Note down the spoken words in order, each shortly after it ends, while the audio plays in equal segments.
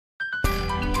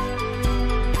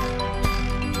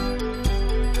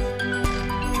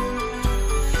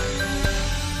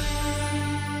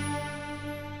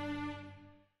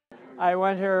I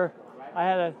went here, I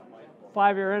had a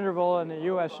 5-year interval in the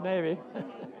U.S. Navy.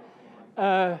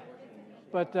 But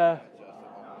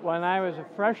when I was a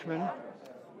freshman,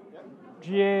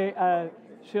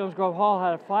 Seals Grove Hall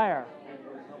had a fire.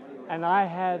 And I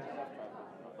had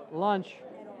lunch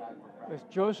with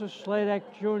Joseph Sladek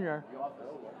Jr.,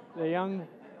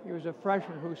 he was a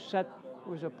freshman who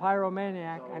was a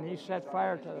pyromaniac, and he set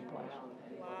fire to the place.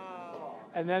 Wow.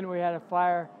 And then we had a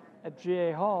fire at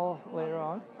GA Hall later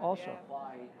on also.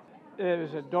 It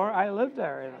was a dorm, I lived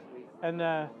there in it. And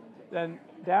then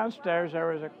downstairs there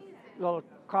was a little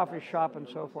coffee shop and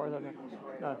so forth on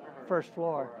the first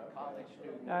floor.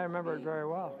 I remember it very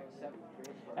well.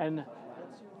 And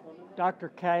Dr.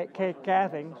 Kate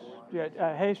Hastings,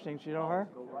 you know her?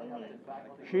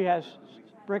 She has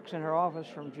bricks in her office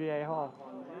from GA Hall.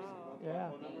 Yeah.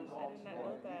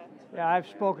 Yeah, I've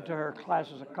spoken to her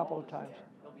classes a couple of times.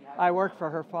 I worked for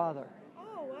her father.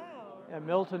 Oh, wow. Yeah,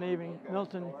 Milton,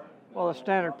 well, the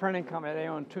Standard Printing Company, they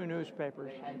own 2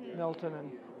 newspapers, Milton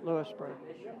and Lewisburg.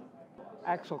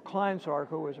 Axel Kleinsort,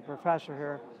 who was a professor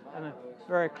here and a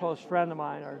very close friend of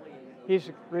mine, he's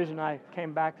the reason I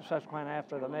came back to Susquehanna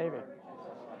after the Navy,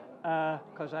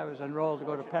 because I was enrolled to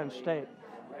go to Penn State.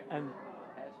 And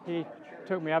he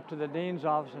took me up to the dean's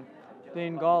office, and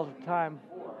Dean Gall at the time,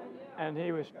 and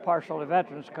he was partial to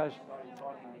veterans because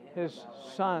his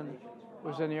son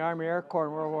was in the Army Air Corps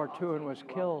in World War II and was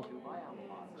killed.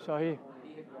 So he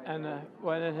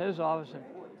went in his office, and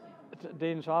at the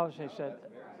dean's office, and he said,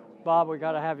 "Bob, we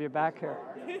got to have you back here."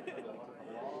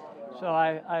 So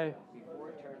I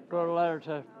wrote a letter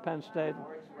to Penn State and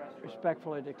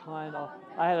respectfully declined.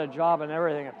 I had a job and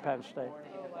everything at Penn State.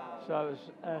 So I was,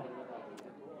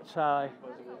 that's how I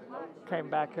came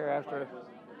back here after a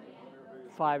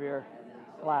 5-year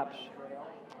lapse.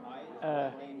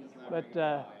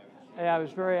 Yeah, I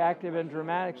was very active in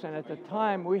dramatics, and at the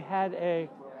time we had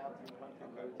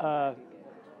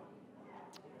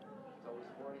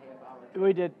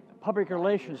we did public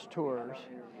relations tours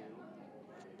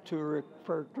to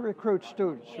recruit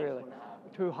students, really,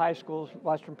 to high schools,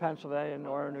 Western Pennsylvania,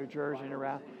 Northern New Jersey, and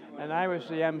around. And I was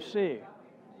the MC,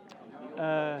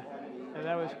 and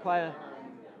that was quite a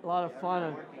lot of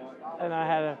fun. And I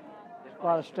had a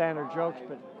lot of standard jokes,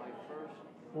 but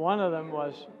one of them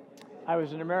was, I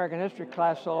was in American history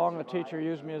class so long the teacher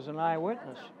used me as an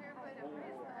eyewitness.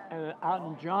 And out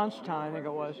in Johnstown, I think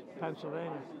it was,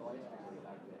 Pennsylvania,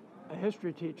 a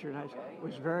history teacher, and I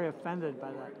was very offended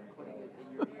by that.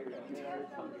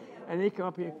 And he came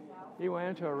up, he went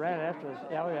into a rant after this.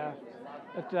 Oh yeah.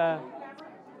 But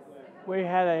we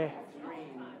had it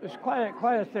was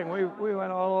quite a thing. We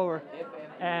went all over,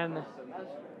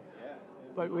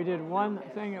 but we did one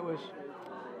thing that was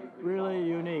really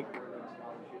unique.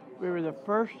 We were the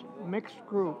first mixed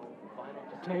group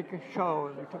to take a show,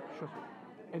 and we took a show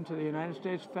into the United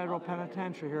States Federal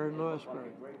Penitentiary here in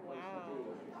Lewisburg.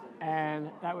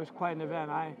 And that was quite an event.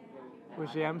 I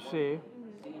was the MC,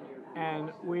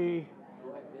 and we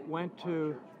went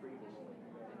to,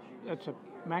 it's a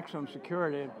maximum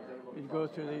security. You go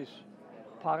through these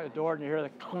pocket doors and you hear the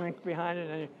clink behind it,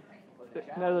 and then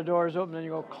another door is open, and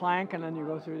you go clank, and then you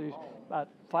go through these, about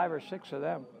 5 or 6 of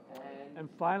them. And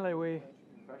finally we,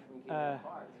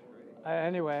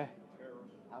 anyway,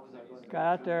 got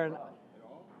out there, and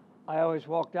I always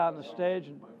walked out on the stage,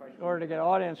 and in order to get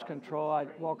audience control,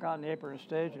 I'd walk out on the apron of the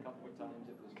stage and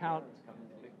count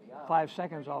 5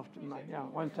 seconds off to my,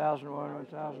 1001,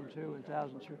 1002,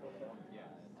 1003.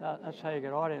 That's how you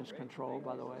get audience control,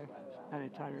 by the way,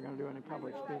 anytime you're going to do any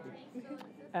public speaking.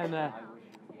 And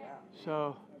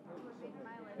so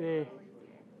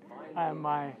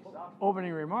my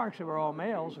opening remarks, that were all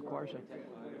males, of course,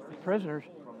 the prisoners,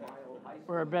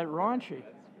 were a bit raunchy.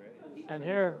 And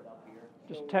here,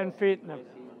 just 10 feet in the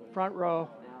front row,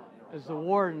 is the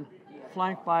warden,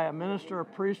 flanked by a minister, a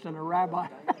priest, and a rabbi.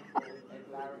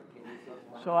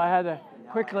 So I had to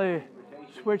quickly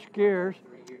switch gears.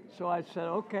 So I said,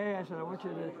 okay, I want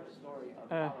you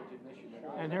to,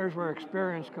 and here's where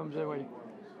experience comes in.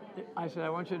 I said, I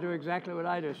want you to do exactly what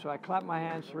I do. So I clapped my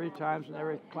hands 3 times, and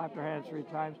they clapped their hands 3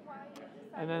 times.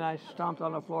 And then I stomped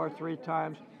on the floor 3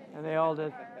 times, and they all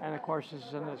did. And of course, this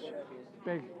is in this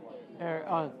big,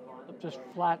 just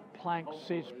flat plank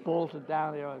seats bolted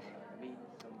down. It was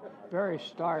very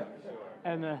stark.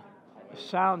 And the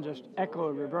sound just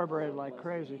echoed, reverberated like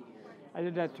crazy. I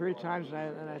did that 3 times,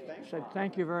 and I said,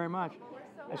 thank you very much.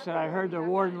 I said, I heard the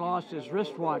warden lost his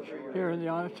wristwatch here in the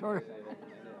auditorium.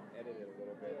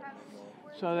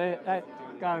 So that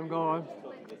got him going.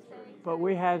 But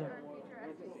we had,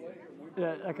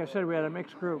 like I said, we had a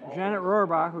mixed group. Janet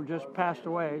Rohrbach, who just passed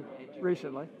away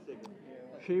recently,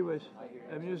 she was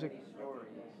a music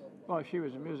well, she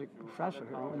was a music professor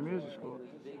here in the music school,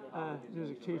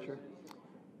 music teacher.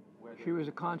 She was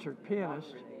a concert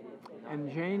pianist, and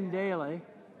Jane Daly,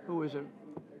 who was a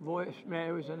voice man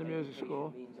who was in the music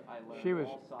school, she was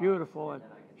beautiful, and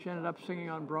she ended up singing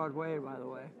on Broadway, by the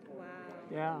way. Wow.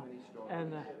 Yeah,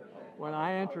 and when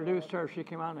I introduced her, she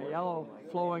came out in a yellow,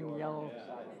 flowing yellow,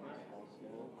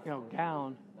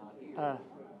 gown,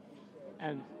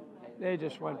 and they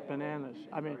just went bananas.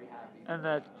 I mean, and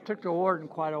it took the warden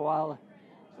quite a while,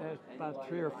 about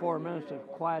 3 or 4 minutes to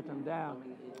quiet them down.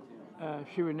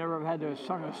 She would never have had to have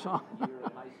sung a song.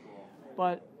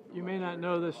 But you may not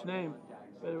know this name,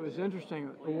 but it was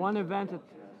interesting. One event that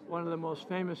one of the most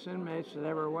famous inmates that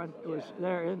ever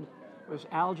was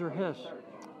Alger Hiss.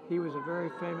 He was a very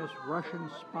famous Russian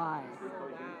spy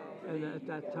at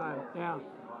that time. Yeah,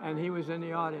 and he was in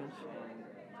the audience.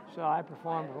 So I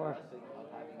performed for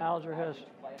Alger Hiss.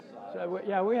 So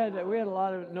we had a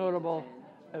lot of notable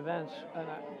events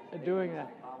and doing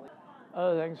that.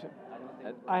 Other things.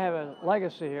 I have a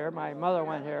legacy here. My mother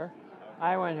went here.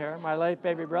 I went here. My late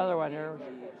baby brother went here.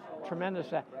 Tremendous.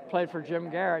 Played for Jim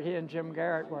Garrett. He and Jim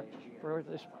Garrett were for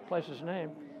this place's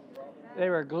name. They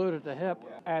were glued at the hip.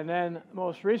 And then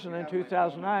most recently, in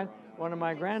 2009, one of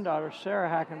my granddaughters, Sarah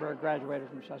Hackenberg, graduated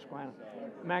from Susquehanna.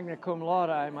 Magna cum laude,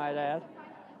 I might add.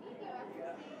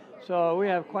 So we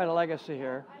have quite a legacy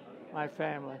here, my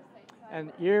family.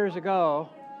 And years ago,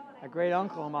 a great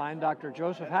uncle of mine, Dr.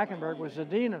 Joseph Hackenberg, was the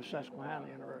dean of Susquehanna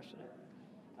University.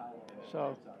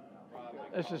 So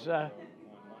this is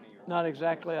not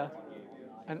exactly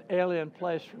an alien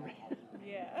place for me.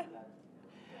 Yeah.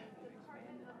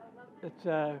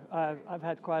 I've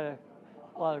had quite a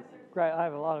lot of I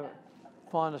have a lot of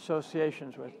fond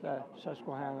associations with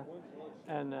Susquehanna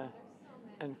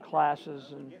and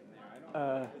classes, and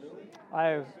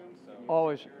I've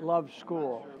always loved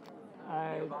school.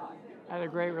 I had a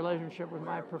great relationship with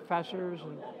my professors,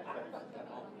 and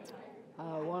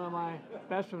one of my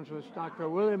best ones was Dr.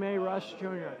 William A. Russ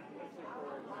Jr.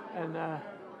 And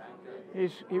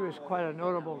he was quite a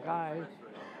notable guy.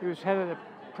 He was head of the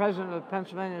president of the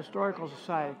Pennsylvania Historical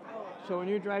Society. So when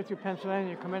you drive through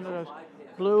Pennsylvania, you come into those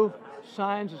blue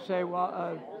signs that say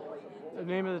the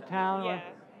name of the town. Yeah.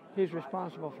 He's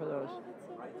responsible for those.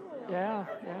 Oh,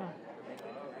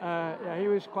 Yeah. He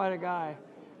was quite a guy,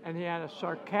 and he had a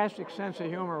sarcastic sense of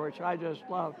humor, which I just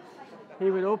loved.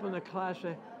 He would open the class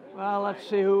and say, well, let's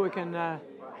see who we can,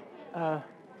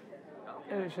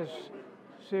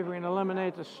 see if we can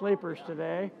eliminate the sleepers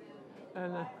today.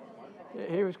 And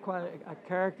he was quite a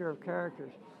character of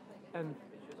characters. And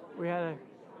we had a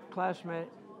classmate,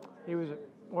 he was an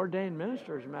ordained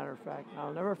minister, as a matter of fact.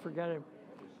 I'll never forget him.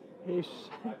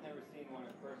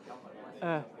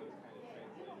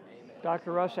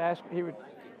 Dr. Russ he would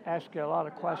ask you a lot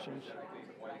of questions,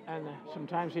 and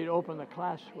sometimes he'd open the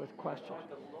class with questions.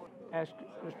 Ask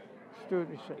the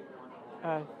student, he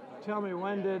said, tell me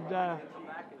when did, I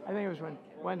think it was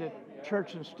when did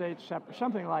church and state separate,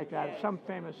 something like that, some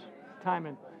famous time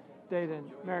and date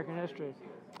in American history.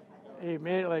 He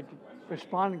immediately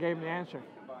responded and gave him the answer.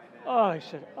 Oh, he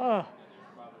said,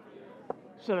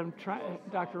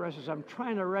 Dr. Russ says, I'm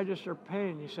trying to register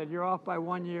pain. He said, you're off by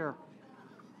 1 year.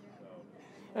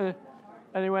 And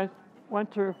he went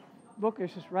to book. He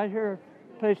says, right here,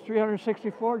 page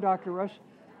 364, Dr. Russ.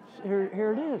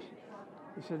 Here it is.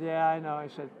 He said, yeah, I know. He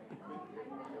said,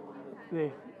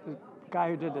 the guy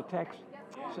who did the text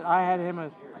said, I had him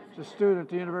as a student at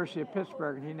the University of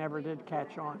Pittsburgh, and he never did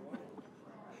catch on.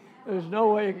 There's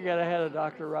no way you could get ahead of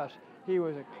Dr. Russ. He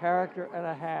was a character and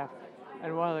a half,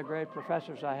 and one of the great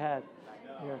professors I had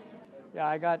here. Yeah,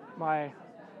 I got my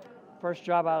first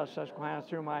job out of Susquehanna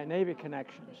through my Navy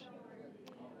connections.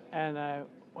 And I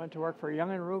went to work for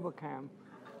Young and Rubicam,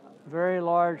 very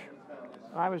large.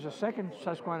 I was the second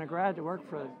Susquehanna grad to work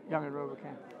for Young and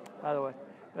Rubicam, by the way.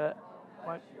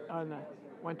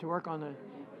 Went to work on the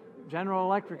General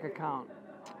Electric account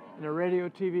in the radio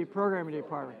TV programming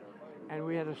department. And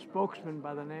we had a spokesman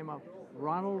by the name of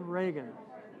Ronald Reagan.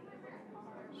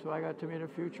 So I got to meet a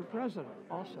future president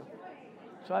also.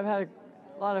 So I've had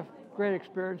a lot of great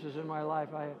experiences in my life,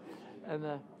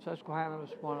 and Susquehanna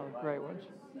was one of the great ones.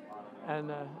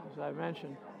 And as I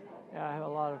mentioned, I have a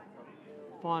lot of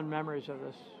fond memories of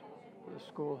this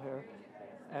school here,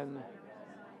 and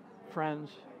friends,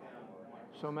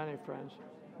 so many friends,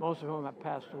 most of whom have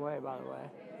passed away, by the way.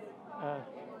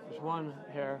 There's one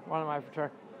here, one of my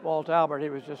fraternity, Walt Albert. He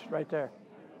was just right there,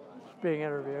 just being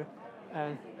interviewed,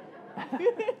 and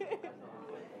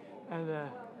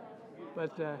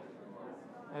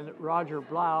and Roger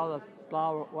Blough, the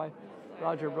Blough-Weis.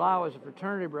 Roger Blough was a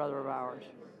fraternity brother of ours.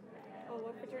 Oh,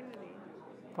 what fraternity?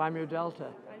 Mu Delta.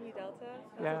 Mu Delta?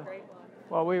 That's Yeah. a great one.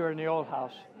 Well, we were in the old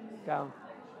house down.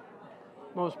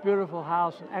 Most beautiful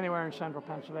house anywhere in central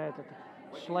Pennsylvania.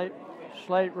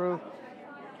 Slate roof,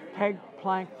 peg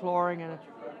plank flooring, and a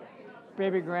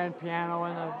baby grand piano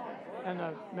in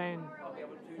the main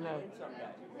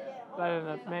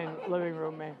living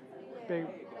room. Big,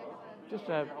 just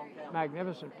a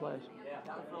magnificent place.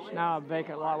 It's now a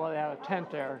vacant lot. Well, they had a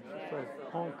tent there for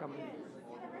homecoming.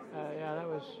 Yeah, that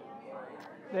was.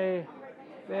 They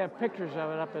have pictures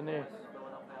of it up in the.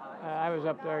 I was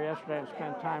up there yesterday and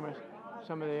spent time with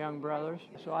some of the young brothers.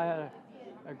 So I had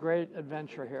a great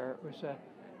adventure here. It was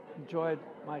enjoyed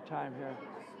my time here.